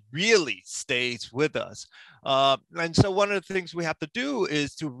drugs really stays with us. And so one of the things we have to do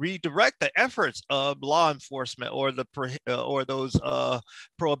is to redirect the efforts of law enforcement or those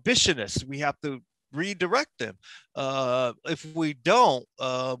prohibitionists. We have to redirect them. If we don't,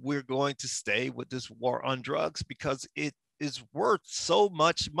 we're going to stay with this war on drugs because it is worth so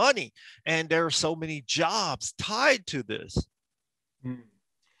much money and there are so many jobs tied to this. Mm.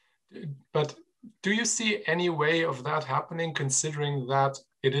 But do you see any way of that happening, considering that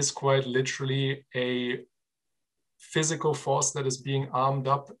it is quite literally a physical force that is being armed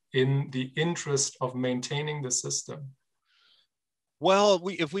up in the interest of maintaining the system? Well,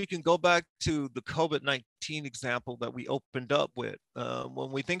 if we can go back to the COVID-19 example that we opened up with,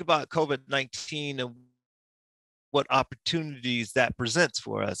 when we think about COVID-19 and what opportunities that presents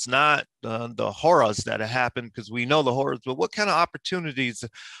for us, not the horrors that have happened, because we know the horrors, but what kind of opportunities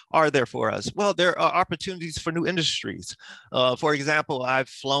are there for us? Well, there are opportunities for new industries. For example, I've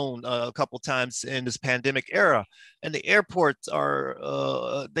flown a couple times in this pandemic era, and the airports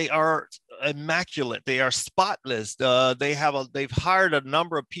they are immaculate. They are spotless. They've hired a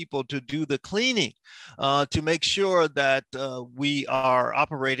number of people to do the cleaning, to make sure that we are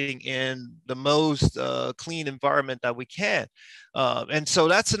operating in the most clean environment that we can. And so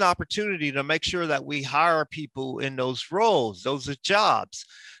that's an opportunity to make sure that we hire people in those roles. Those are jobs.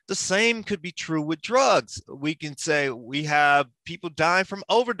 The same could be true with drugs. We can say we have people dying from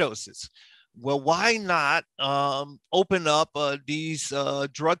overdoses. Well, why not open up these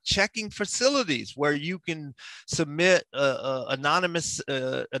drug checking facilities where you can submit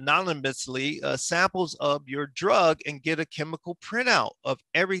anonymously samples of your drug and get a chemical printout of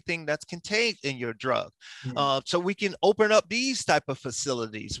everything that's contained in your drug. So we can open up these type of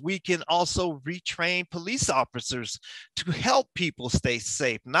facilities. We can also retrain police officers to help people stay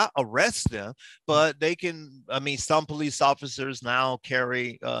safe, not arrest them, but they can, I mean, some police officers now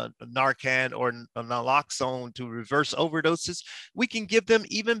carry Narcan or naloxone to reverse overdoses. We can give them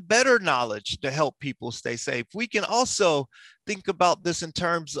even better knowledge to help people stay safe. We can also think about this in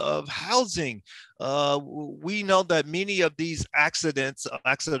terms of housing. We know that many of these accidents,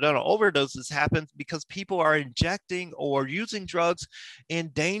 accidental overdoses happen because people are injecting or using drugs in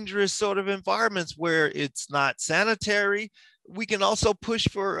dangerous sort of environments where it's not sanitary. We can also push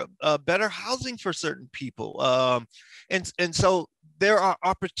for better housing for certain people. And so there are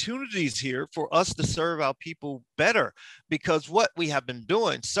opportunities here for us to serve our people better, because what we have been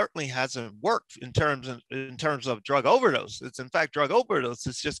doing certainly hasn't worked in terms of drug overdose. It's in fact drug overdose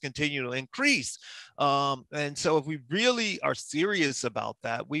is just continue to increase. And so if we really are serious about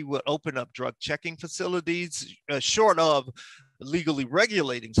that, we would open up drug checking facilities, short of legally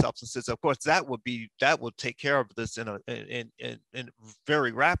regulating substances. Of course, that would take care of this in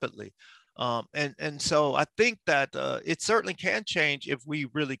very rapidly. And so I think that it certainly can change if we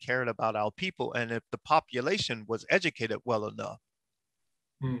really cared about our people and if the population was educated well enough.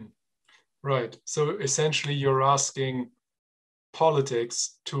 Right. So essentially, you're asking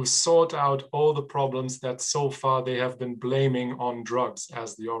politics to sort out all the problems that so far they have been blaming on drugs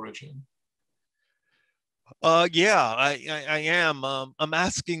as the origin. Yeah, I am. I'm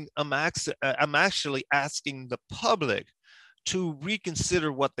actually asking the public to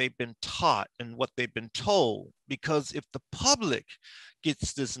reconsider what they've been taught and what they've been told. Because if the public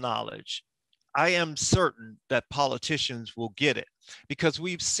gets this knowledge, I am certain that politicians will get it, because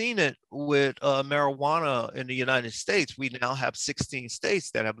we've seen it with marijuana in the United States. We now have 16 states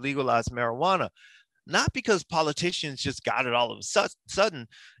that have legalized marijuana, not because politicians just got it all of a sudden,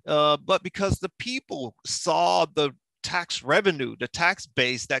 but because the people saw the tax revenue, the tax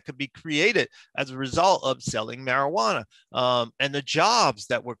base that could be created as a result of selling marijuana, and the jobs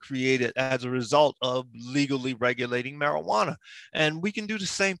that were created as a result of legally regulating marijuana. And we can do the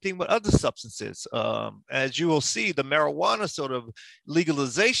same thing with other substances. As you will see, the marijuana sort of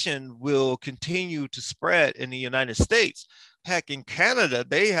legalization will continue to spread in the United States. Heck, in Canada,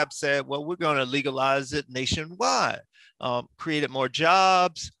 they have said, well, we're going to legalize it nationwide, created more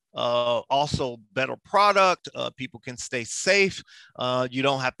jobs, also better product. People can stay safe. You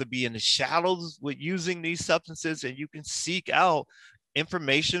don't have to be in the shadows with using these substances, and you can seek out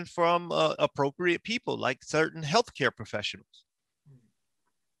information from appropriate people like certain healthcare professionals.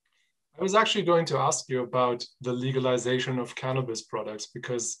 I was actually going to ask you about the legalization of cannabis products,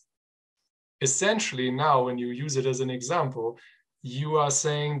 because essentially now, when you use it as an example, you are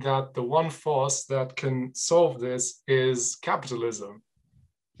saying that the one force that can solve this is capitalism,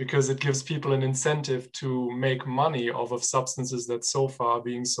 because it gives people an incentive to make money off of substances that so far are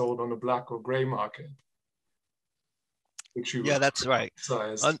being sold on a black or gray market. Which you Yeah, that's right.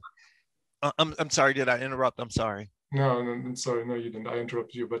 I'm sorry, did I interrupt? I'm sorry. No, I'm sorry. No, you didn't. I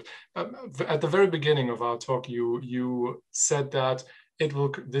interrupted you. But at the very beginning of our talk, you said that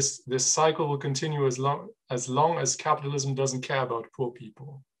this cycle will continue as long as capitalism doesn't care about poor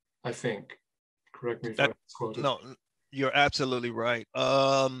people. I think. Correct me if I quoted. No, you're absolutely right.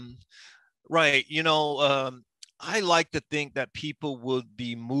 Right. I like to think that people would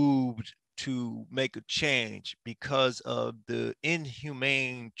be moved to make a change because of the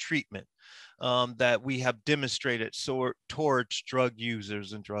inhumane treatment that we have demonstrated towards drug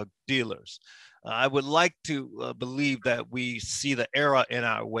users and drug dealers. I would like to believe that we see the error in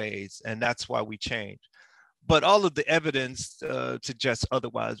our ways, and that's why we change. But all of the evidence suggests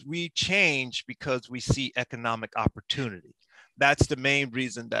otherwise. We change because we see economic opportunity. That's the main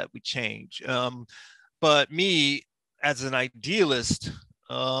reason that we change. But me, as an idealist,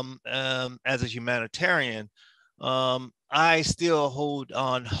 as a humanitarian, I still hold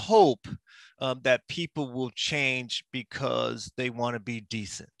on hope that people will change because they want to be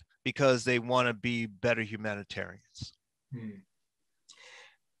decent, because they want to be better humanitarians.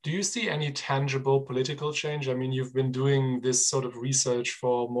 Do you see any tangible political change? I mean, you've been doing this sort of research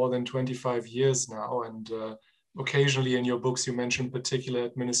for more than 25 years now, and occasionally in your books you mention particular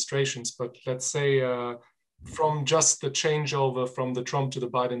administrations, but let's say from just the changeover from the Trump to the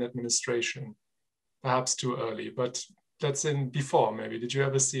Biden administration, perhaps too early, but that's in before maybe. Did you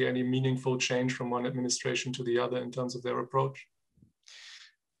ever see any meaningful change from one administration to the other in terms of their approach?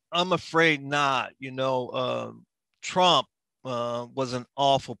 I'm afraid not. Trump was an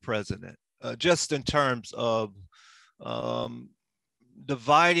awful president, just in terms of um,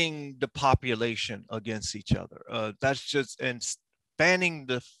 dividing the population against each other. That's just, and fanning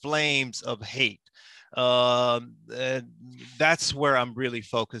the flames of hate. And that's where I'm really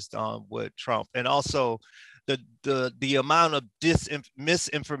focused on with Trump, and also the amount of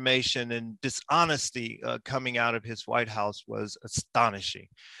misinformation and dishonesty coming out of his White House was astonishing.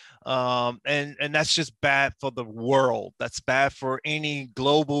 And that's just bad for the world. That's bad for any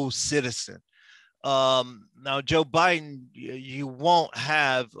global citizen. Now, Joe Biden, you won't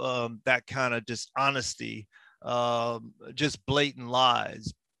have that kind of dishonesty, just blatant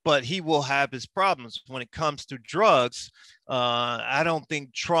lies, but he will have his problems when it comes to drugs. I don't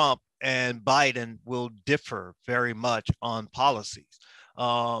think Trump and Biden will differ very much on policies.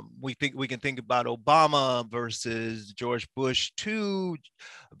 We can think about Obama versus George Bush II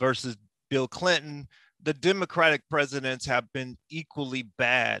versus Bill Clinton. The Democratic presidents have been equally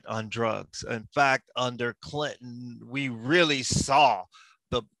bad on drugs. In fact, under Clinton, we really saw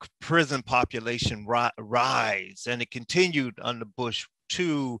the prison population rise, and it continued under Bush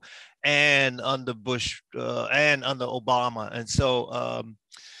too, and under Bush and under Obama. And so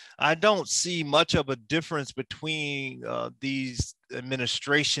I don't see much of a difference between these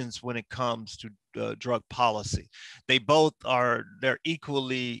administrations when it comes to drug policy. They're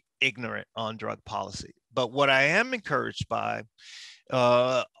equally ignorant on drug policy. But what I am encouraged by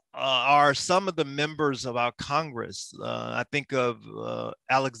are some of the members of our Congress. I think of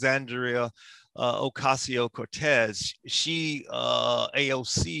Alexandria Ocasio-Cortez. She,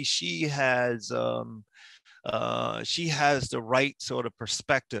 AOC, she has the right sort of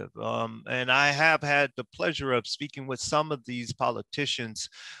perspective. And I have had the pleasure of speaking with some of these politicians,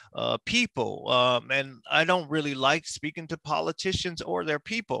 people, and I don't really like speaking to politicians or their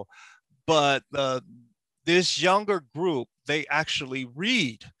people, but this younger group, they actually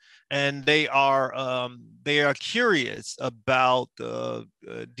read, and they are curious about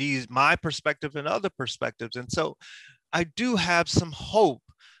my perspective and other perspectives. And so I do have some hope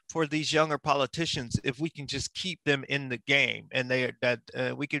for these younger politicians if we can just keep them in the game, and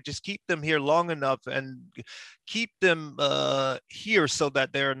we could just keep them here long enough and keep them here so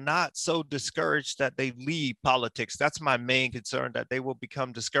that they're not so discouraged that they leave politics. That's my main concern, that they will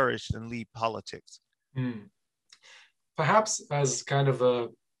become discouraged and leave politics. Perhaps as kind of a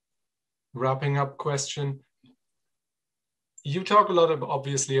wrapping up question, you talk a lot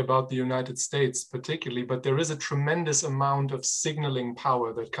obviously about the United States particularly, but there is a tremendous amount of signaling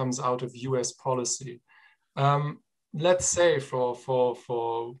power that comes out of US policy. Let's say for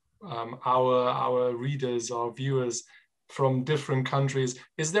our readers, our viewers from different countries,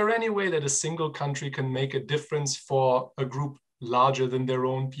 is there any way that a single country can make a difference for a group larger than their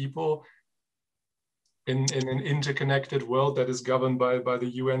own people in an interconnected world that is governed by the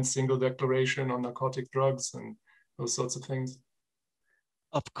UN Single Declaration on Narcotic Drugs and those sorts of things?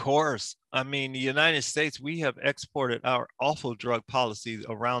 Of course. I mean, the United States, we have exported our awful drug policies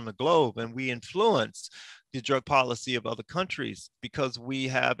around the globe, and we influenced the drug policy of other countries because we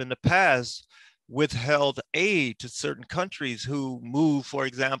have in the past withheld aid to certain countries who moved, for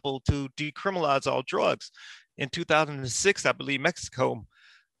example, to decriminalize all drugs. In 2006, I believe Mexico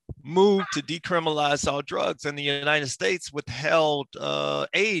moved to decriminalize all drugs, and the United States withheld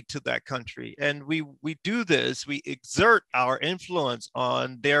aid to that country. And we do this, we exert our influence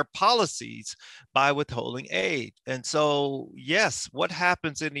on their policies by withholding aid. And so, yes, what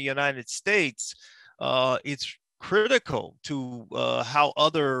happens in the United States, it's critical to how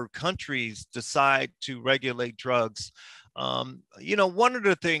other countries decide to regulate drugs. One of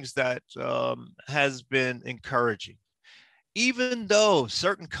the things that has been encouraging, even though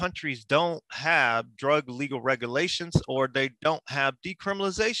certain countries don't have drug legal regulations or they don't have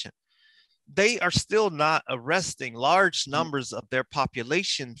decriminalization, they are still not arresting large numbers of their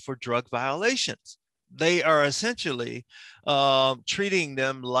population for drug violations. They are essentially treating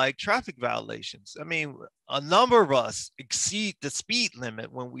them like traffic violations. I mean, a number of us exceed the speed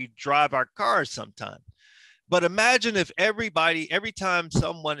limit when we drive our cars sometimes. But imagine if every time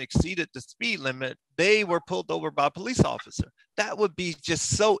someone exceeded the speed limit, they were pulled over by a police officer. That would be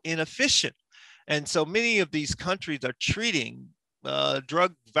just so inefficient. And so many of these countries are treating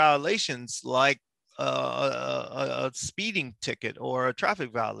drug violations like a speeding ticket or a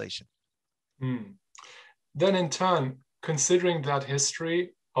traffic violation. Then in turn, considering that history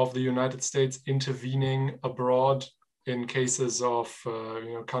of the United States intervening abroad in cases of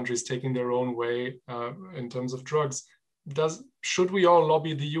countries taking their own way in terms of drugs, should we all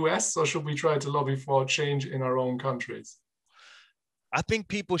lobby the US, or should we try to lobby for change in our own countries? I think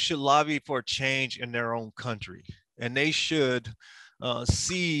people should lobby for a change in their own country, and they should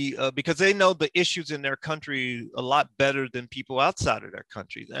see because they know the issues in their country a lot better than people outside of their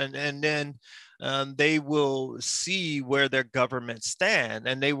country, and then they will see where their governments stand,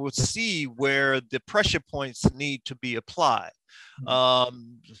 and they will see where the pressure points need to be applied.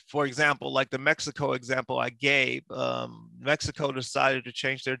 For example, like the Mexico example I gave, Mexico decided to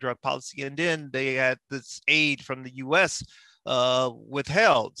change their drug policy, and then they had this aid from the U.S.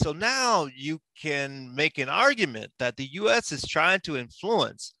 Withheld. So now you can make an argument that the U.S. is trying to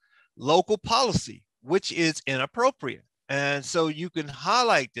influence local policy, which is inappropriate. And so you can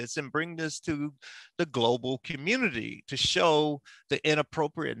highlight this and bring this to the global community to show the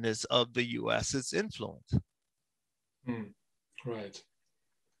inappropriateness of the US's influence. Right.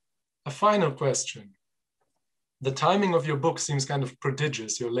 A final question. The timing of your book seems kind of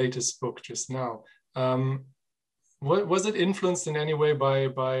prodigious, your latest book just now. Was it influenced in any way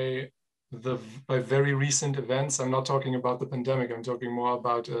by very recent events? I'm not talking about the pandemic. I'm talking more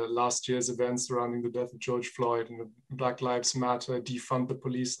about last year's events surrounding the death of George Floyd and the Black Lives Matter, defund the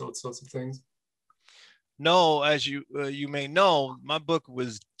police, those sorts of things. No, as you may know, my book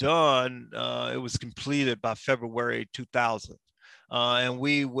was done. It was completed by February 2000. And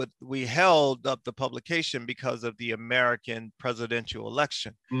we held up the publication because of the American presidential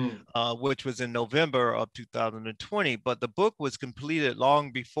election, which was in November of 2020. But the book was completed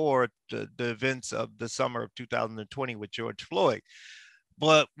long before the events of the summer of 2020 with George Floyd.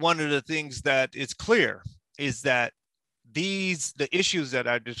 But one of the things that is clear is that the issues that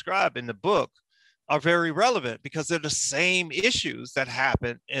I describe in the book are very relevant because they're the same issues that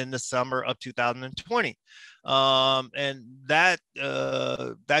happened in the summer of 2020. And that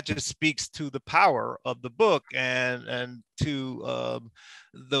just speaks to the power of the book and to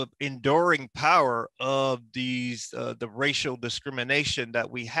the enduring power of the racial discrimination that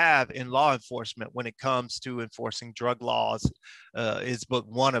we have in law enforcement when it comes to enforcing drug laws is but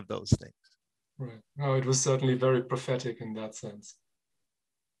one of those things. Right. No, it was certainly very prophetic in that sense.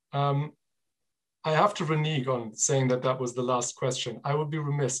 I have to renege on saying that was the last question. I would be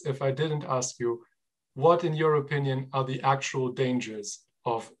remiss if I didn't ask you, what, in your opinion, are the actual dangers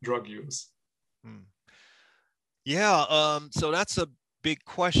of drug use? Yeah, so that's a big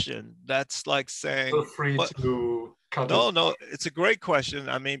question. That's like saying— Feel free to cut it. No, it's a great question.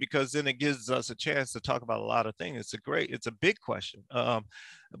 I mean, because then it gives us a chance to talk about a lot of things. It's a big question.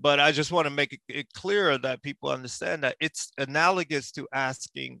 But I just want to make it clear that people understand that it's analogous to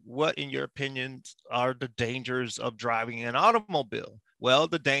asking, what, in your opinion, are the dangers of driving an automobile? Well,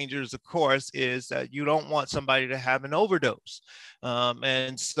 the dangers, of course, is that you don't want somebody to have an overdose.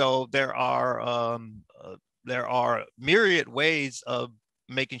 And so there are myriad ways of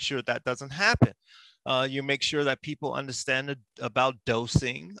making sure that doesn't happen. You make sure that people understand about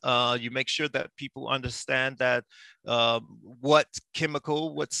dosing. You make sure that people understand that what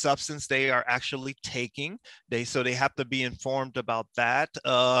substance they are actually taking. So they have to be informed about that.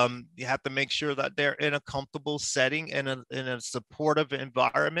 You have to make sure that they're in a comfortable setting and in a supportive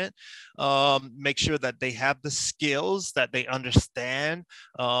environment. Make sure that they have the skills, that they understand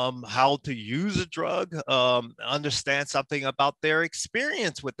how to use a drug, understand something about their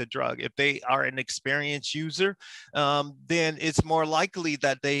experience with the drug. If they are an experienced user, then it's more likely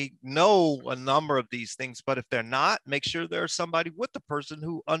that they know a number of these things. But if they're not, make sure there's somebody with the person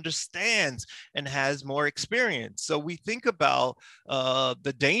who understands and has more experience. So we think about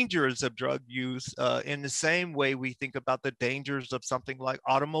the dangers of drug use in the same way we think about the dangers of something like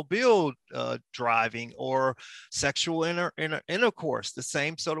automobile driving or sexual intercourse, the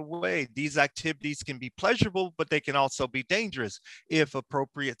same sort of way. These activities can be pleasurable, but they can also be dangerous if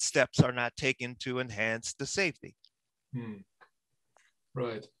appropriate steps are not taken to enhance the safety.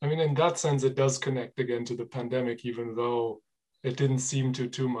 Right. I mean, in that sense, it does connect again to the pandemic, even though it didn't seem to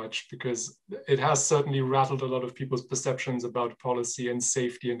too much, because it has certainly rattled a lot of people's perceptions about policy and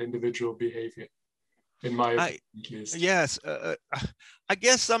safety and individual behavior, in my opinion, at least. Yes. I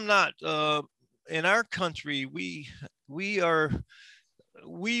guess I'm not, in our country, we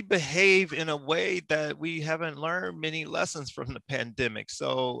behave in a way that we haven't learned many lessons from the pandemic.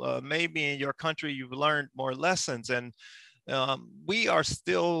 So maybe in your country, you've learned more lessons. And we are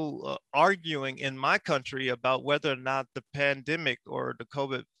still arguing in my country about whether or not the pandemic or the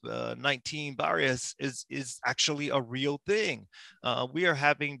COVID-19 virus is actually a real thing. We are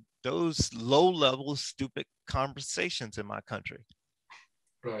having those low-level, stupid conversations in my country.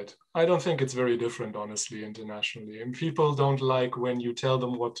 Right. I don't think it's very different, honestly, internationally. And people don't like when you tell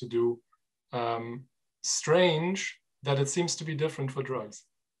them what to do. Strange that it seems to be different for drugs.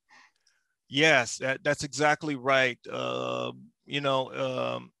 Yes, that's exactly right.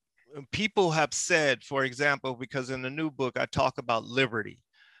 people have said, for example, because in the new book, I talk about liberty.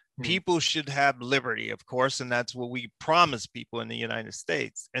 People should have liberty, of course, and that's what we promise people in the United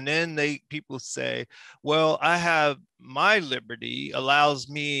States. And then people say, well, I have my liberty allows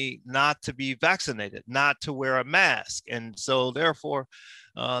me not to be vaccinated, not to wear a mask. And so therefore,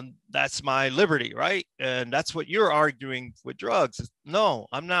 that's my liberty, right? And that's what you're arguing with drugs. No,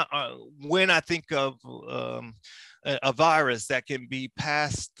 I'm not. When I think of a virus that can be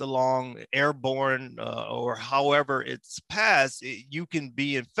passed along airborne or however it's passed, you can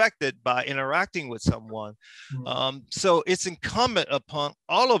be infected by interacting with someone. So it's incumbent upon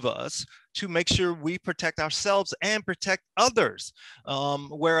all of us to make sure we protect ourselves and protect others.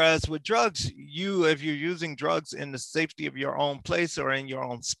 Whereas with drugs, if you're using drugs in the safety of your own place or in your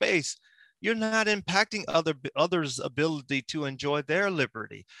own space, you're not impacting others' ability to enjoy their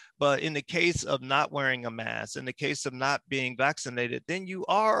liberty. But in the case of not wearing a mask, in the case of not being vaccinated, then you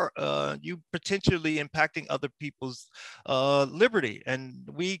are you potentially impacting other people's liberty. And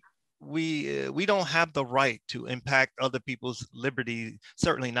we don't have the right to impact other people's liberty,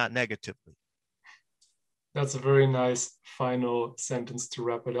 certainly not negatively. That's a very nice final sentence to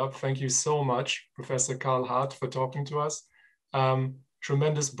wrap it up. Thank you so much, Professor Karl Hart, for talking to us.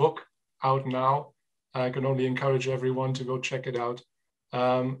 Tremendous book out now. I can only encourage everyone to go check it out.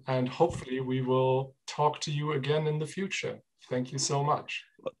 And hopefully we will talk to you again in the future. Thank you so much.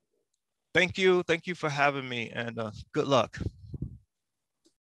 Thank you. Thank you for having me, and good luck.